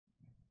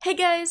Hey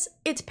guys,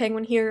 it's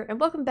Penguin here, and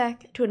welcome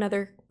back to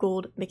another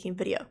gold making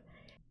video.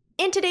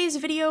 In today's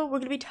video, we're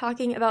going to be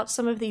talking about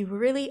some of the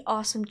really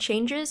awesome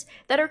changes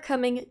that are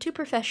coming to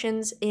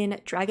professions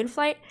in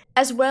Dragonflight,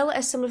 as well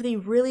as some of the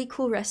really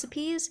cool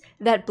recipes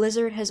that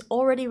Blizzard has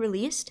already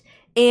released,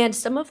 and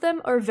some of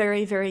them are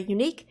very, very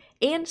unique,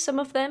 and some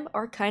of them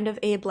are kind of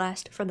a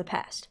blast from the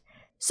past.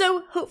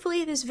 So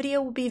hopefully this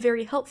video will be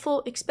very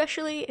helpful,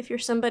 especially if you're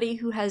somebody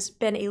who has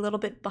been a little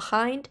bit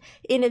behind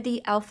in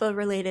the alpha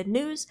related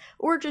news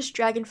or just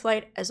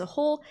Dragonflight as a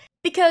whole,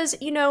 because,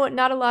 you know,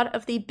 not a lot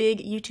of the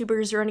big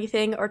YouTubers or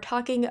anything are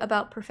talking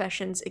about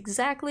professions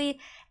exactly,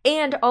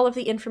 and all of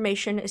the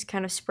information is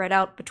kind of spread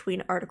out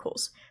between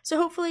articles. So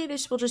hopefully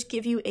this will just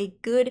give you a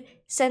good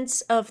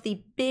sense of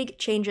the big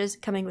changes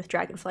coming with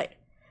Dragonflight.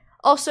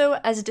 Also,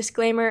 as a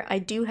disclaimer, I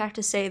do have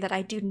to say that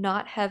I do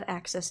not have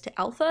access to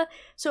alpha,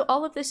 so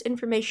all of this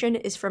information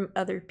is from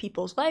other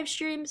people's live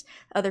streams,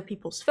 other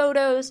people's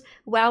photos,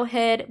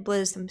 Wowhead,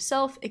 Blizz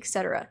themselves,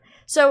 etc.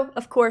 So,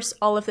 of course,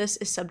 all of this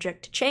is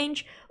subject to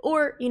change,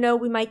 or, you know,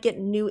 we might get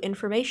new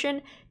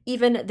information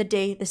even the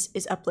day this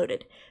is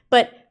uploaded.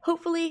 But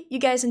hopefully you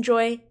guys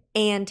enjoy,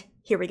 and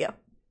here we go.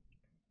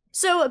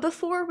 So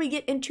before we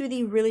get into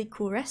the really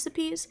cool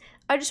recipes,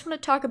 I just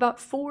want to talk about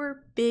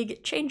 4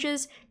 big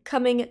changes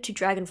coming to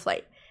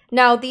Dragonflight.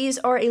 Now, these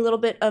are a little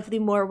bit of the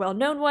more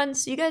well-known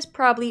ones, so you guys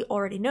probably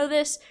already know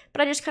this, but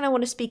I just kind of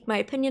want to speak my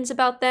opinions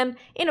about them,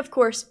 and of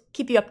course,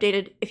 keep you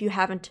updated if you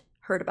haven't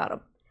heard about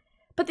them.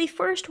 But the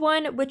first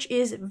one, which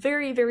is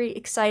very, very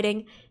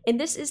exciting,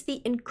 and this is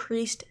the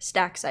increased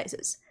stack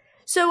sizes.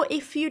 So a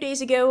few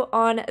days ago,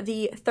 on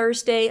the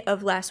Thursday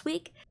of last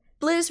week,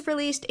 Blizz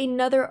released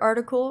another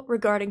article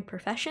regarding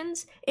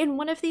professions, and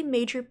one of the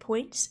major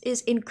points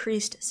is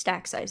increased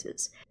stack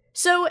sizes.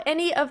 So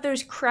any of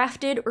those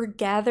crafted or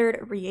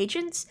gathered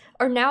reagents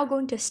are now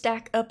going to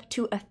stack up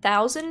to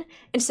 1,000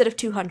 instead of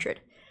 200.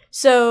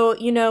 So,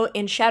 you know,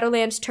 in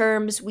Shadowlands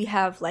terms, we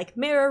have like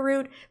Mirror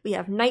Root, we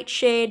have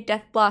Nightshade,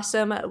 Death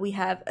Blossom, we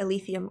have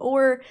Elysium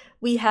Ore,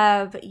 we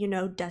have, you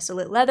know,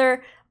 Desolate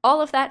Leather, all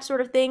of that sort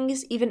of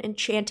things, even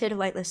Enchanted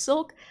Lightless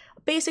Silk.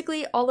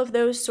 Basically, all of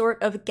those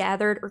sort of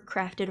gathered or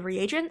crafted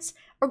reagents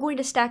are going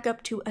to stack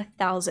up to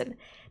 1,000.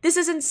 This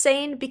is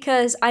insane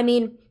because, I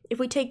mean, if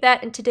we take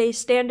that in today's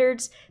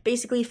standards,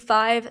 basically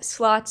 5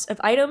 slots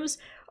of items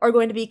are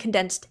going to be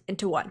condensed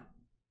into 1.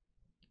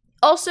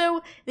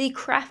 Also, the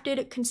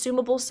crafted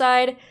consumable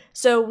side,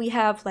 so we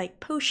have like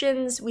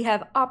potions, we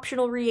have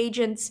optional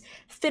reagents,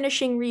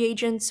 finishing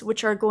reagents,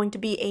 which are going to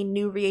be a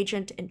new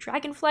reagent in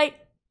Dragonflight.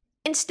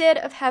 Instead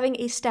of having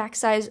a stack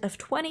size of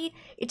 20,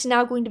 it's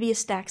now going to be a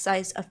stack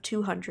size of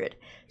 200.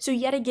 So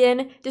yet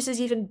again, this is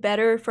even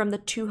better from the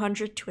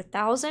 200 to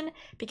 1,000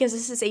 because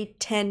this is a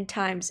 10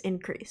 times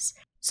increase.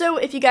 So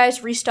if you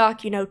guys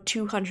restock, you know,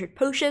 200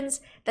 potions,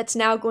 that's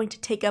now going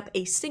to take up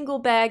a single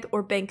bag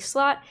or bank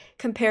slot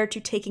compared to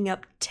taking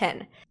up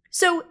 10.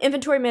 So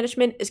inventory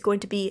management is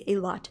going to be a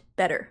lot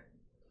better.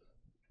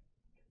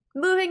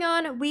 Moving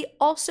on, we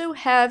also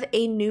have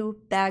a new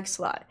bag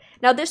slot.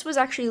 Now this was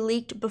actually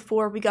leaked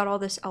before we got all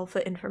this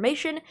alpha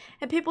information,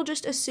 and people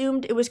just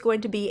assumed it was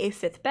going to be a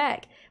 5th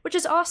bag, which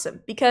is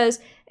awesome because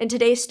in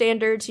today's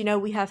standards, you know,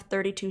 we have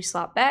 32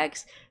 slot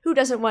bags. Who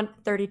doesn't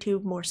want 32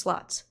 more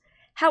slots?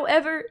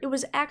 However, it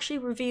was actually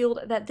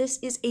revealed that this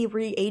is a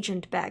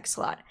reagent bag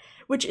slot,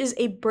 which is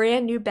a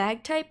brand new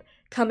bag type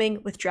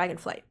coming with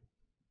Dragonflight.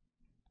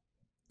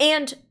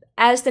 And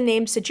as the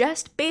name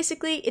suggests,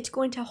 basically it's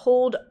going to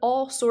hold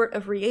all sort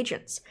of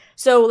reagents.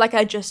 So like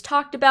I just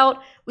talked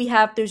about, we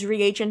have those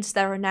reagents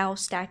that are now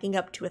stacking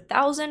up to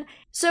 1,000.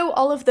 So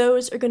all of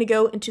those are going to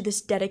go into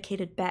this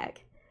dedicated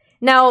bag.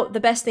 Now,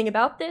 the best thing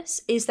about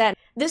this is that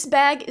this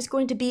bag is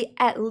going to be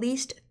at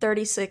least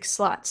 36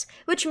 slots,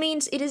 which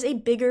means it is a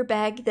bigger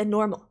bag than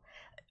normal.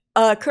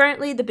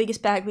 Currently, the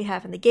biggest bag we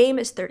have in the game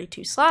is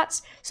 32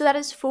 slots, so that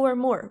is 4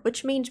 more,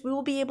 which means we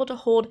will be able to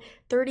hold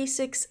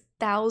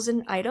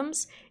 36,000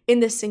 items in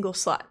this single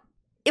slot.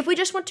 If we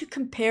just want to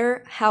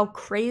compare how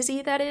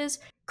crazy that is,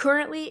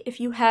 currently if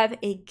you have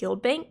a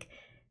guild bank,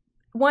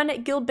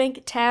 one guild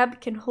bank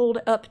tab can hold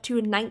up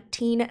to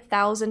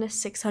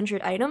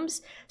 19,600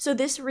 items, so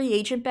this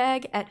reagent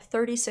bag at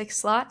 36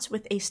 slots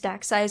with a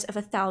stack size of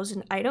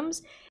 1,000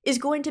 items is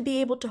going to be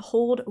able to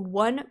hold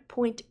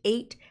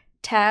 1.8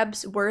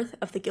 tabs worth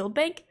of the guild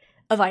bank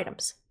of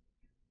items.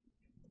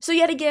 So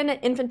yet again,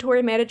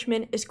 inventory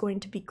management is going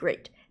to be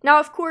great. Now,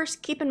 of course,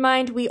 keep in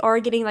mind we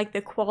are getting like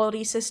the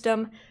quality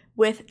system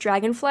with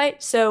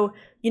Dragonflight, so,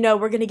 you know,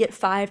 we're going to get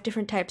 5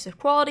 different types of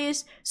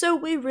qualities, so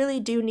we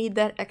really do need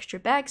that extra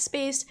bag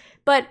space,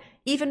 but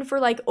even for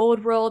like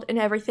old world and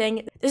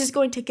everything, this is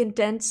going to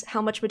condense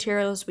how much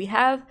materials we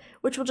have,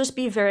 which will just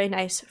be very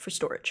nice for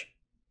storage.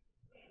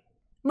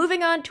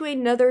 Moving on to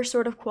another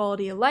sort of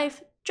quality of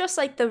life, just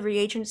like the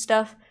reagent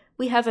stuff,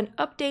 we have an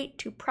update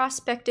to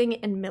prospecting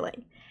and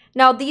milling.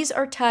 Now, these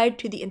are tied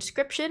to the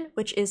inscription,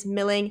 which is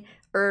milling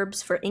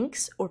herbs for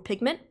inks or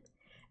pigment.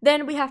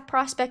 Then we have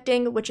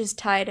prospecting, which is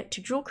tied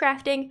to jewel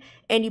crafting,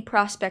 and you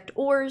prospect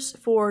ores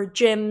for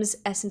gems,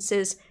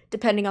 essences,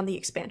 depending on the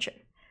expansion.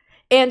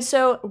 And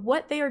so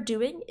what they are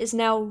doing is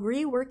now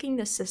reworking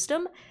the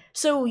system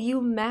so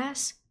you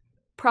mass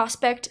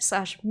prospect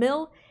 /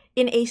 mill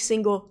in a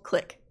single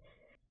click,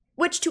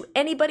 which to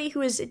anybody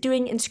who is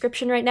doing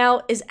inscription right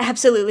now is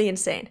absolutely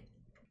insane.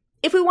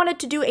 If we wanted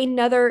to do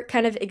another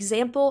kind of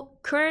example,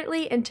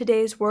 currently in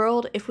today's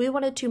world, if we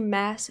wanted to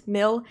mass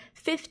mill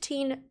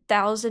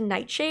 15,000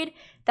 Nightshade,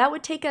 that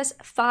would take us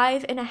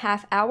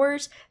 5.5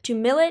 hours to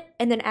mill it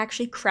and then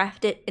actually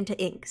craft it into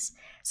inks.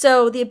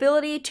 So the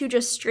ability to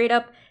just straight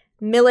up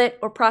mill it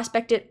or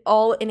prospect it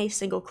all in a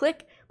single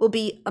click will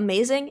be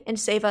amazing and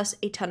save us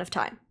a ton of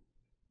time.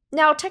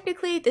 Now,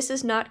 technically, this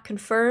is not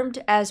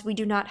confirmed as we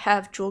do not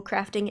have jewel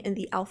crafting in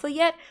the alpha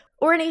yet,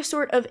 or any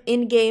sort of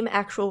in-game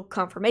actual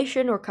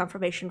confirmation or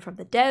confirmation from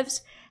the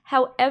devs.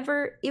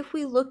 However, if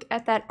we look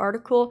at that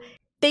article,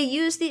 they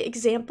use the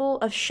example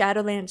of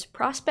Shadowlands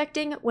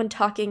prospecting when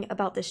talking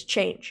about this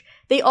change.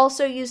 They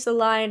also use the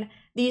line,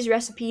 "These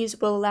recipes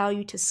will allow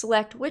you to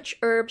select which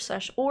herb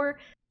 / ore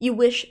you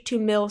wish to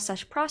mill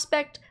 /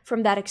 prospect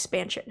from that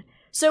expansion."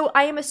 So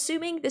I am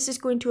assuming this is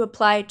going to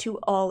apply to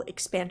all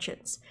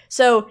expansions.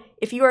 So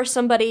if you are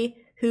somebody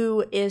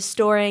who is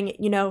storing,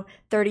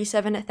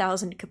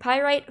 37,000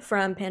 Copyrite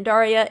from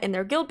Pandaria in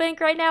their guild bank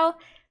right now,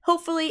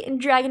 hopefully in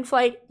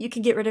Dragonflight you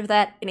can get rid of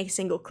that in a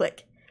single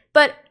click.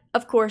 But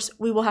of course,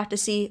 we will have to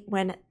see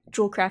when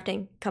jewel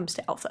crafting comes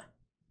to alpha.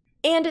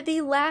 And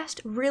the last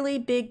really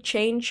big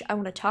change I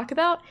want to talk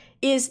about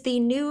is the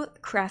new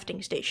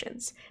crafting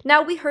stations.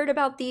 Now, we heard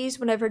about these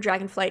whenever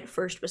Dragonflight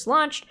first was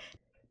launched,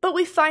 but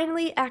we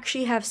finally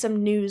actually have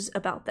some news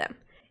about them.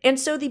 And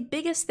so the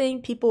biggest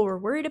thing people were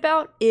worried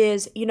about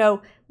is,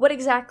 what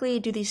exactly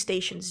do these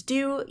stations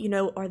do?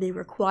 Are they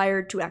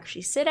required to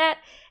actually sit at?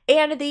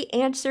 And the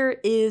answer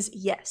is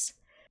yes.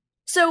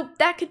 So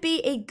that could be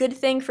a good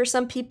thing for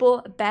some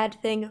people, a bad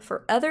thing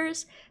for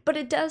others, but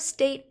it does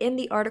state in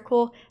the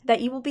article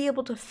that you will be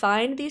able to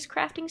find these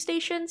crafting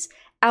stations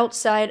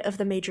outside of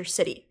the major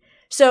city.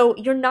 So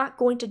you're not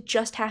going to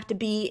just have to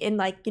be in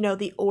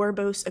the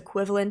Orbos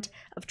equivalent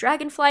of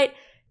Dragonflight.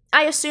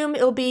 I assume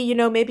it'll be,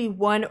 maybe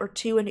 1 or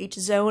 2 in each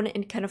zone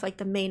in kind of like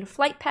the main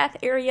flight path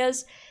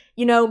areas,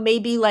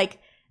 maybe like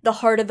the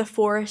Heart of the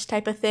Forest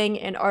type of thing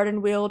in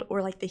Ardenweald,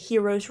 or like the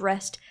Hero's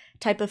Rest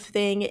type of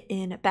thing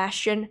in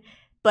Bastion,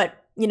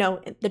 but,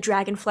 the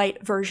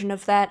Dragonflight version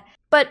of that.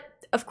 But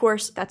of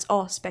course, that's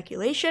all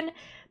speculation,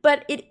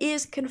 but it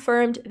is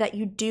confirmed that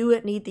you do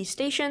need these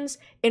stations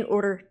in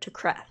order to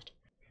craft.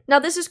 Now,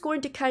 this is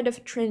going to kind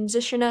of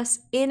transition us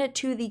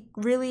into the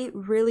really,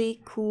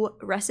 really cool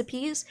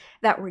recipes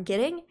that we're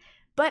getting,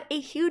 but a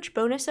huge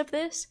bonus of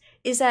this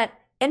is that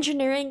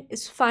engineering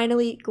is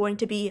finally going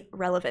to be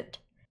relevant.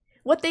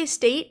 What they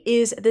state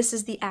is, this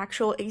is the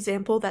actual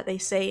example that they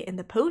say in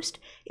the post,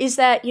 is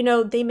that,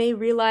 they may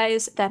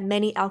realize that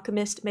many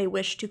alchemists may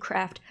wish to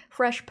craft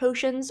fresh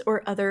potions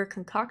or other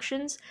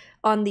concoctions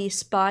on the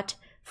spot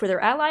for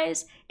their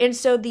allies, and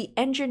so the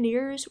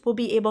engineers will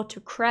be able to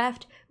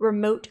craft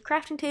remote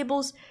crafting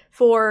tables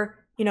for,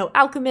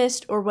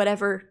 alchemist or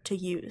whatever to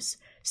use.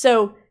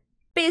 So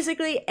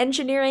basically,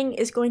 engineering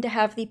is going to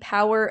have the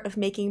power of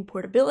making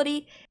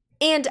portability,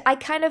 and I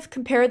kind of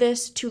compare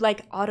this to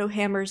like auto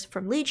hammers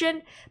from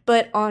Legion,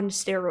 but on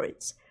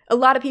steroids. A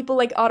lot of people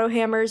like auto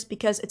hammers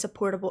because it's a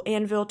portable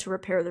anvil to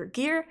repair their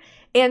gear,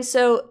 and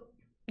so,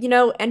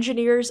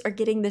 engineers are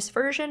getting this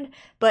version,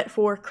 but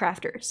for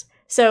crafters.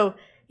 So,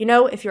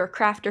 if you're a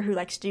crafter who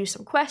likes to do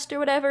some quest or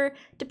whatever,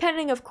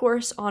 depending, of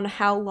course, on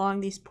how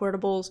long these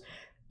portables,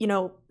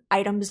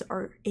 items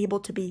are able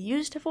to be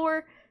used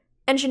for,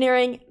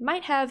 engineering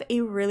might have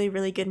a really,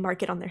 really good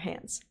market on their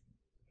hands.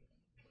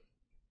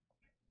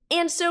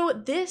 And so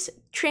this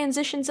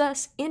transitions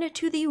us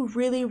into the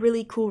really,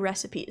 really cool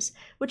recipes,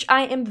 which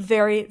I am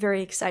very,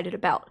 very excited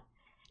about.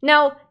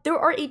 Now, there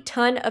are a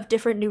ton of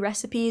different new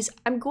recipes.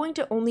 I'm going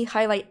to only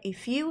highlight a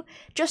few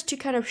just to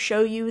kind of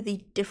show you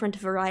the different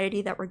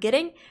variety that we're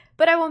getting,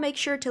 but I will make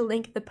sure to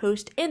link the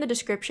post in the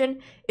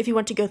description if you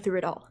want to go through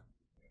it all.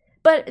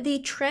 But the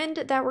trend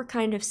that we're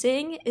kind of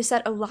seeing is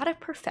that a lot of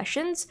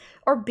professions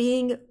are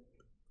being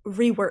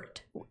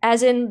reworked,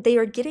 as in they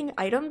are getting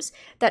items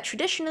that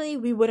traditionally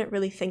we wouldn't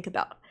really think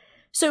about.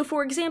 So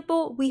for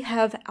example, we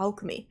have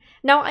alchemy.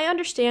 Now I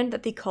understand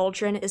that the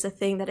cauldron is a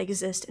thing that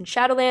exists in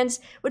Shadowlands,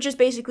 which is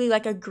basically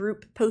like a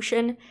group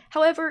potion.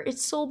 However,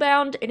 it's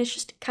soulbound and it's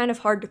just kind of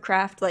hard to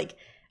craft. Like,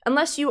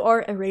 unless you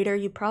are a raider,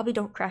 you probably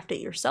don't craft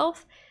it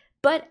yourself.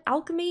 But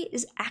alchemy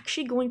is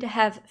actually going to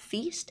have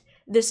Feast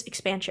this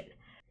expansion.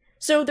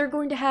 So they're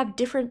going to have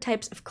different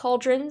types of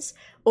cauldrons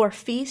or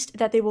feast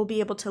that they will be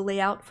able to lay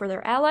out for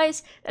their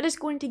allies that is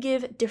going to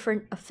give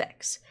different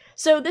effects.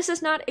 So this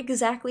is not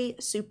exactly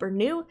super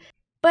new,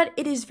 but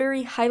it is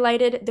very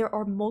highlighted. There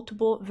are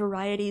multiple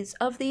varieties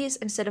of these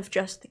instead of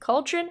just the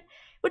cauldron,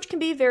 which can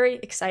be very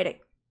exciting.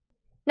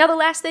 Now, the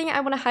last thing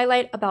I want to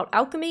highlight about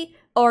alchemy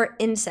are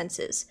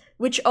incenses,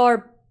 which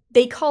are,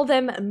 they call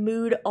them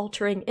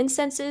mood-altering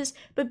incenses,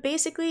 but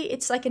basically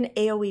it's like an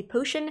AoE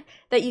potion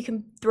that you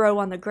can throw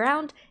on the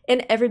ground,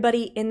 and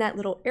everybody in that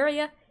little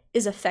area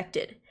is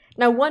affected.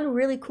 Now, one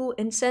really cool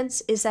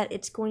incense is that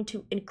it's going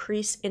to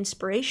increase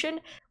inspiration,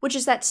 which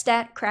is that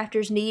stat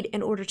crafters need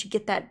in order to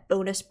get that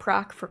bonus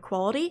proc for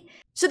quality.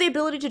 So the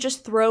ability to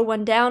just throw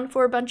one down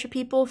for a bunch of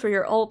people for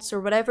your ults or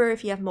whatever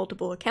if you have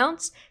multiple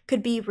accounts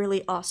could be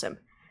really awesome.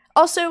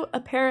 Also,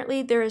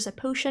 apparently there is a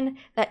potion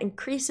that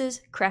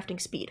increases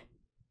crafting speed.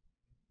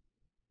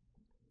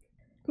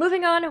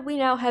 Moving on, we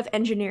now have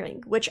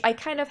engineering, which I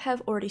kind of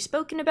have already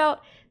spoken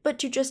about, but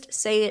to just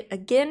say it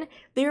again,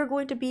 they are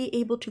going to be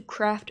able to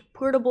craft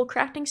portable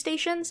crafting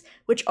stations,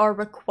 which are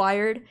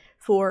required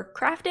for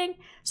crafting.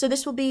 So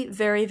this will be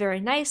very, very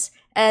nice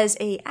as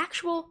an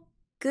actual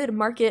good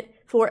market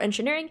for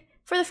engineering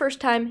for the first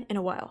time in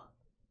a while.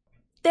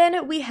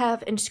 Then we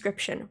have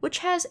inscription, which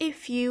has a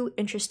few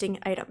interesting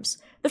items.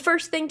 The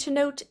first thing to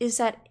note is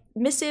that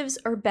missives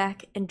are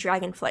back in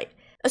Dragonflight.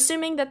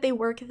 Assuming that they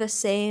work the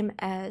same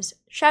as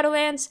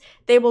Shadowlands,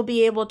 they will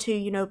be able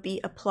to,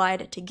 be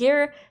applied to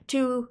gear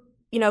to,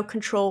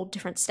 control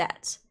different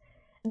stats.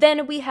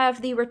 Then we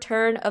have the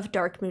return of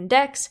Dark Moon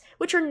decks,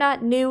 which are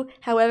not new,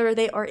 however,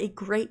 they are a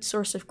great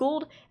source of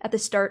gold at the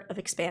start of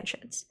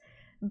expansions.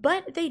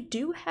 But they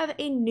do have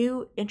a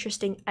new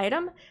interesting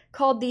item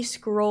called the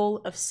Scroll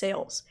of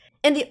Sales.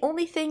 And the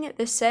only thing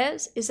this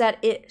says is that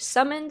it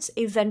summons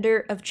a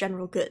vendor of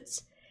general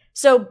goods.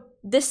 So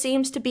this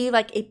seems to be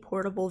like a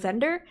portable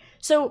vendor.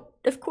 So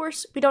of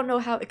course, we don't know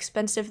how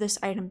expensive this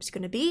item is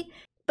going to be,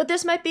 but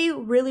this might be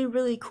really,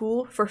 really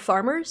cool for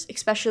farmers,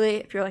 especially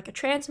if you're like a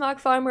transmog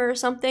farmer or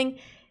something.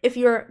 If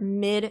you're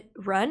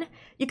mid-run,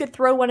 you could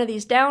throw one of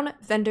these down,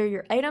 vendor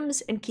your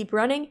items, and keep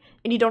running,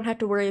 and you don't have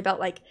to worry about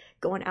like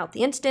going out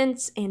the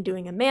instance and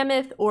doing a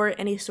mammoth or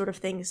any sort of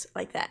things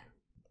like that.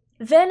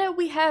 Then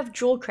we have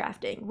jewel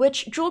crafting,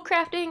 which jewel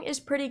crafting is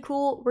pretty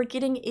cool. We're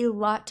getting a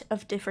lot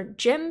of different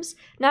gems.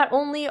 Not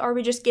only are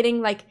we just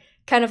getting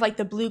kind of like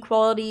the blue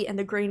quality and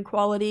the green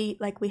quality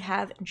like we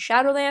have in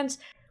Shadowlands,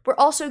 we're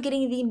also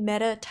getting the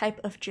meta type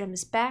of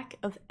gems back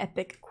of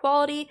epic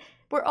quality.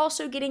 We're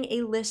also getting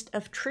a list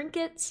of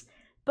trinkets,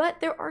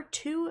 but there are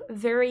two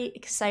very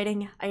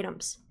exciting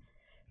items.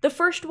 The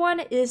first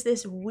one is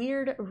this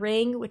weird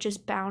ring which is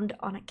bound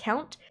on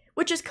account,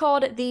 which is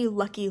called the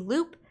Lucky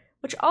Loop,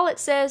 which all it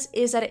says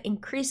is that it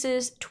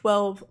increases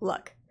 12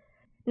 luck.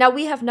 Now,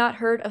 we have not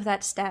heard of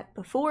that stat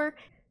before.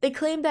 They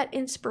claim that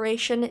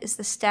inspiration is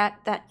the stat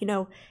that,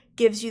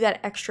 gives you that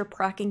extra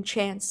proccing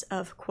chance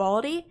of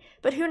quality,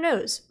 but who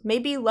knows?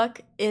 Maybe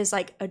luck is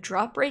like a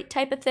drop rate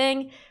type of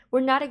thing.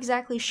 We're not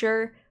exactly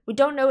sure. We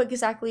don't know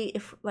exactly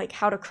if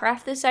how to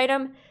craft this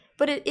item,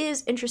 but it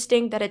is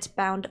interesting that it's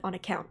bound on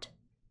account.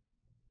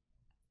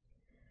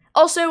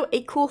 Also,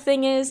 a cool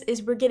thing is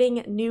we're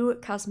getting new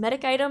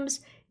cosmetic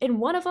items, and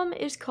one of them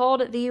is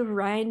called the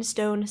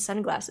Rhinestone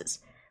Sunglasses,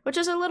 which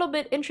is a little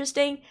bit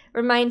interesting,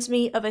 reminds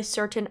me of a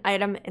certain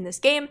item in this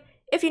game,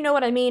 if you know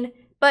what I mean,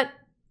 but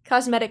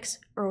cosmetics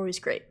are always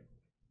great.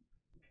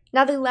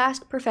 Now, the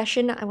last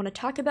profession I want to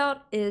talk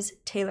about is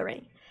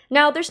tailoring.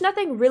 Now, there's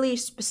nothing really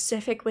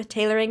specific with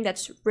tailoring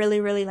that's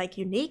really, really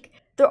unique.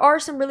 There are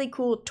some really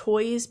cool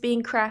toys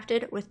being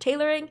crafted with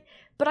tailoring,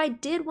 but I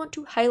did want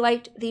to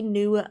highlight the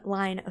new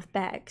line of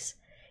bags.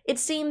 It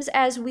seems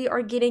as we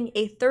are getting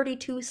a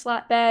 32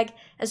 slot bag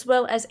as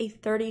well as a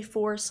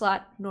 34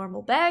 slot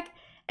normal bag,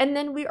 and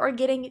then we are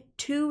getting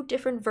two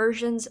different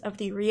versions of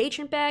the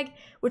reagent bag,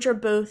 which are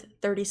both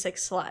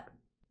 36 slot.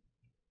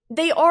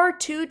 They are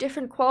two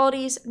different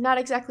qualities, not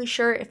exactly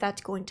sure if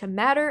that's going to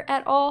matter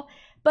at all,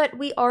 but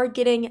we are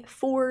getting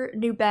 4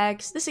 new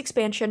bags this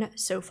expansion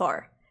so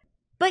far.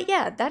 But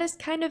yeah, that is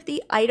kind of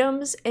the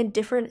items and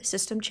different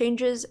system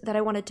changes that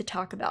I wanted to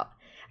talk about.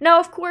 Now,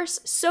 of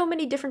course, so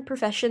many different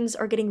professions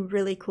are getting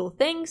really cool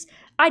things.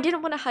 I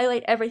didn't want to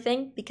highlight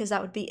everything because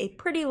that would be a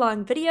pretty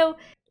long video,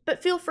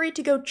 but feel free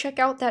to go check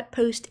out that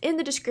post in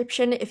the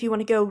description if you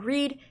want to go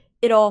read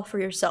it all for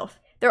yourself.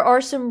 There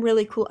are some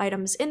really cool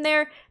items in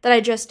there that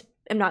I just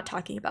am not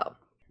talking about.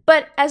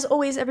 But as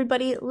always,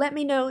 everybody, let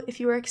me know if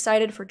you are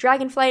excited for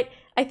Dragonflight.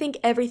 I think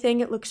everything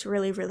looks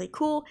really, really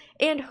cool,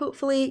 and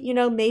hopefully,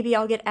 maybe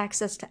I'll get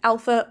access to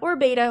alpha or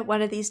beta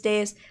one of these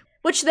days,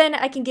 which then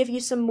I can give you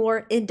some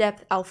more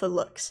in-depth alpha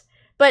looks.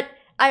 But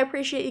I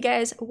appreciate you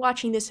guys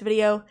watching this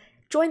video.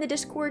 Join the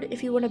Discord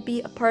if you want to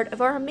be a part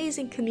of our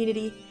amazing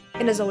community,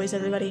 and as always,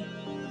 everybody,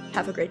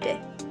 have a great day.